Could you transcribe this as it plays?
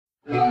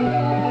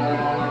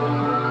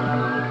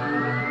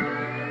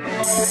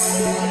I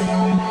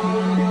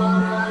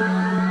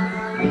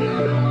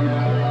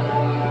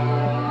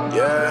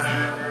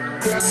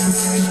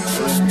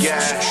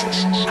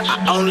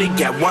only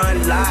got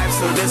one life,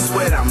 so this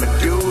what I'ma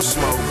do.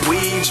 Smoke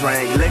weed,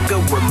 drink liquor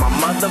with my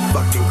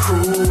motherfucking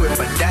crew. If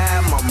I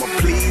die, mama,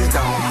 please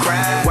don't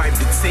cry. Wipe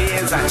the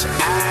tears out your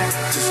eyes,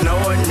 just know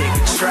a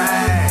nigga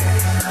tried.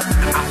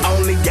 I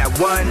only got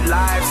one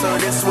life, so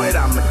this what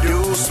I'ma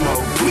do.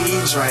 Smoke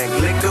weed, drink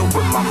liquor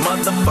with my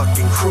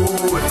motherfucking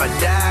crew. If I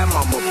die,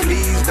 mama,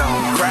 please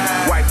don't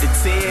cry. Wipe the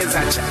tears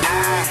out your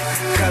eye,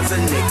 cause a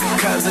nigga,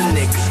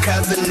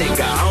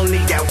 I only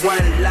got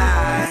one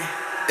life.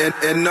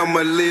 And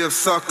I'ma live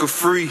sucker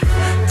free.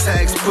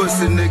 Tax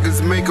pussy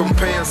niggas make them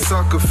pay a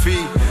sucker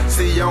fee.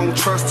 See, I don't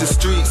trust the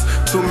streets.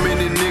 Too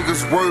many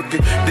niggas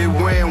working. They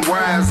wearing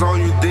wires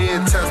on you,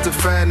 then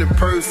testifying in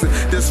person.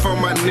 This for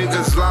my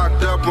niggas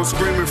locked up. I'm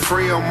screaming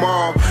free them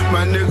all.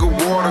 My nigga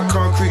water,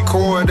 concrete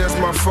core, that's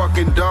my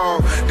fucking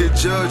dog. The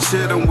judge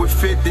hit him with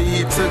 50,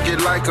 he took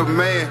it like a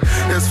man.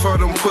 That's for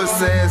them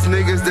pussy ass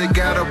niggas that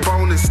got up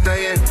on the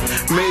stand.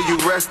 May you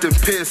rest in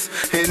piss.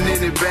 And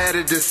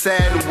anybody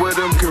deciding with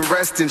them can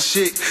rest in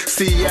shit.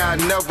 See, I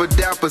never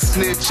dap a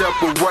snitch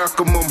up or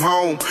welcome them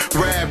home.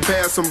 Ride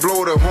past them,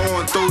 blow the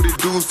horn, throw the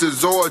dudes to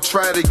Zord,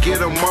 try to get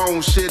them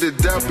on. Shit is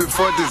done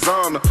before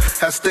dishonor.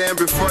 I stand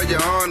before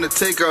your honor,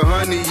 take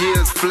 100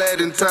 years flat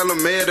and tell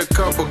them had a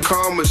cup of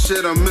karma.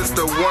 Shit, I'm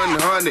Mr.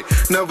 100.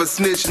 Never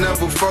snitch,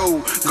 never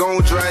fold.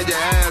 Gon' dry your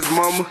eyes,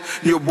 mama.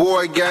 Your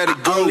boy gotta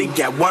go. I only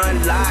got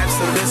one life,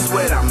 so this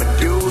what I'ma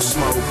do.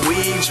 Smoke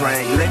weed,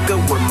 drink liquor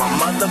with my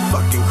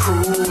motherfucking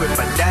crew. If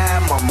I die,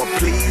 mama,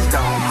 please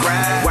don't cry.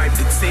 Wipe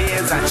the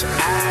tears out your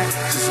eyes,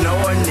 just know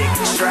a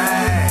nigga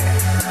tried.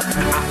 I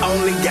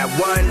only got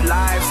one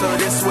life, so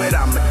this what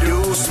I'ma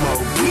do.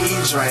 Smoke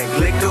weed, drink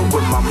liquor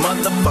with my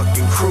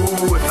motherfucking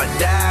crew. If I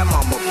die,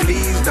 mama,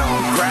 please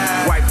don't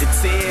cry. Wipe the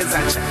tears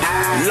out your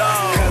eyes,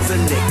 cause a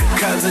nigga,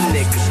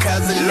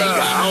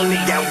 I only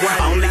got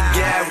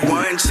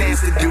one chance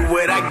to do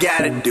what I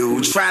gotta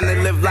do. Trying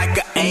to live like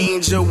an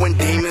angel when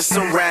demons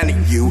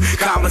surrounding you.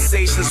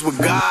 Conversations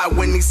with God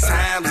when these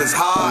times is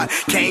hard.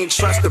 Can't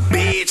trust a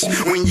bitch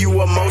when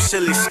you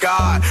emotionally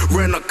scarred.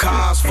 Rental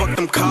cars, fuck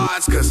them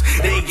cards, cause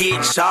they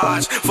get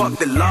charged. Fuck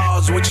the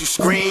laws, what you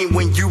scream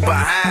when you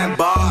behind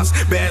bars.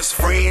 Best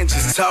friend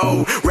just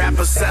told,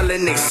 rappers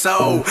selling their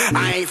soul.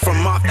 I ain't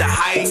from off the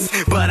heights,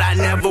 but I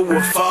never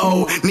will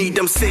fold. Need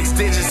them 6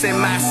 digits in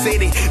my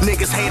city.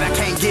 Niggas hate, I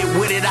can't get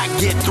with it, I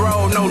get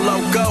thrown. No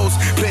logos,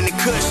 plenty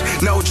kush,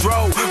 no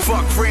dro.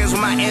 Fuck friends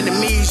with my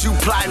enemies, you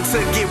plotting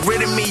to get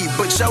rid of me,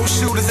 but your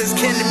shooters is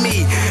kin to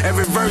me.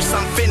 Every verse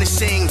I'm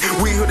finishing,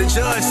 we who the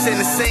judge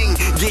sentencing.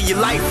 Give your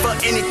life for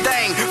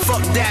anything,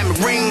 fuck diamond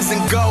rings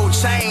and gold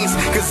chains.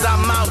 Cause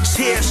I'm out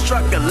here,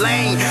 struck a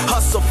lane.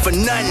 Hustle for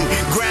nothing,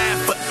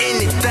 grind for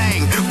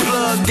anything.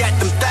 Plug got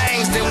them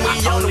things, then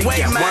we on the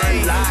way, man.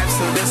 One life,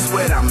 so this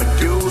what I'ma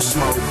do.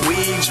 Smoke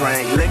weed,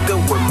 drink liquor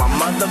with my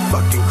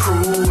motherfucking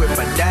crew. If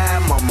I die,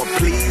 mama,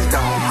 please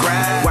don't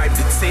cry. Wipe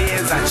the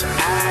tears out your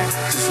eyes,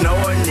 just know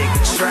a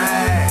nigga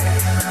tried.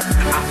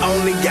 I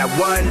only got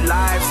one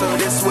life, so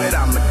this what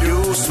I'ma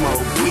do.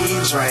 Smoke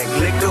weed, drink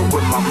liquor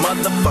with my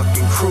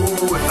motherfucking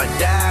crew. If I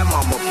die,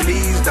 mama,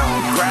 please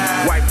don't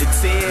cry. Wipe the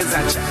tears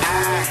out your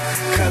eye,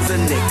 cause a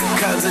nigga,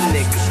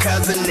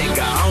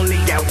 I only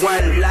got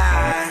one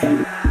life.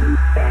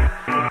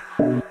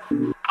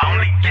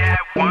 Only got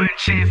one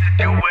chance to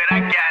do what I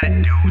gotta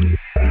do.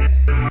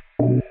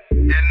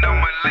 And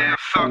I'ma live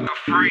sucker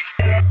free.